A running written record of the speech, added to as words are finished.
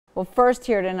Well, first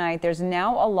here tonight, there's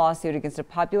now a lawsuit against a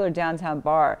popular downtown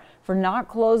bar for not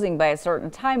closing by a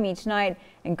certain time each night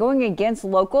and going against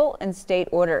local and state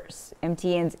orders.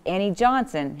 MTN's Annie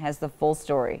Johnson has the full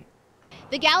story.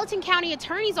 The Gallatin County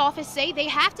Attorney's Office say they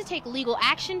have to take legal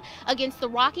action against the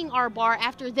Rocking R Bar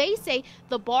after they say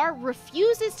the bar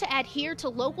refuses to adhere to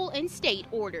local and state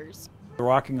orders. The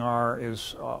Rocking R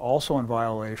is also in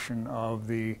violation of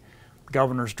the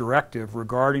governor's directive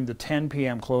regarding the 10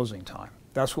 p.m. closing time.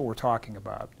 That's what we're talking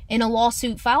about. In a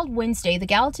lawsuit filed Wednesday, the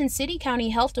Gallatin City County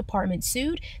Health Department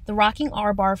sued the Rocking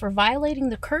R Bar for violating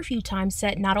the curfew time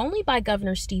set not only by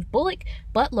Governor Steve Bullock,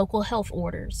 but local health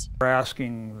orders. We're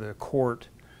asking the court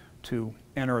to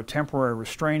enter a temporary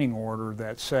restraining order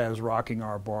that says Rocking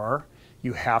R Bar,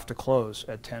 you have to close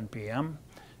at 10 p.m.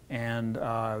 and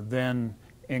then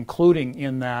including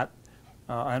in that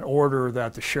an order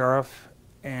that the sheriff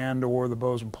and or the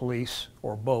Bozeman police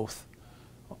or both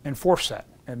enforce that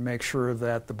and make sure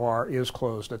that the bar is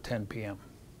closed at 10 p.m.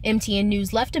 MTN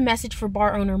News left a message for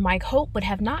bar owner Mike Hope but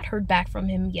have not heard back from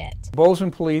him yet.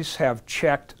 Bozeman police have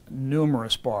checked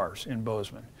numerous bars in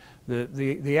Bozeman.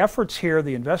 The efforts here,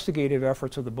 the investigative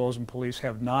efforts of the Bozeman police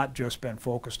have not just been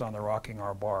focused on the Rocking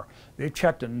R Bar. They've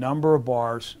checked a number of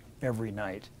bars every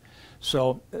night.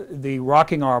 So the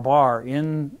Rocking R Bar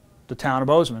in the town of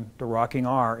Bozeman, the Rocking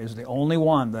R, is the only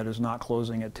one that is not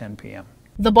closing at 10 p.m.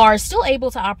 The bar is still able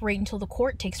to operate until the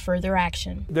court takes further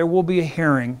action. There will be a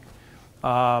hearing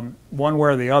one way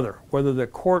or the other, whether the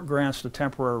court grants the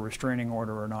temporary restraining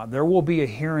order or not. There will be a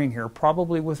hearing here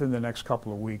probably within the next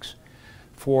couple of weeks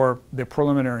for the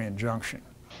preliminary injunction.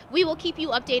 We will keep you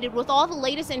updated with all the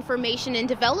latest information and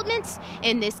developments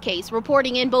in this case.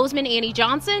 Reporting in Bozeman, Annie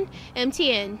Johnson,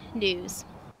 MTN News.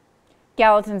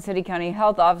 Gallatin City County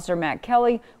Health Officer Matt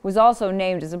Kelly was also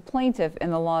named as a plaintiff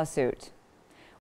in the lawsuit.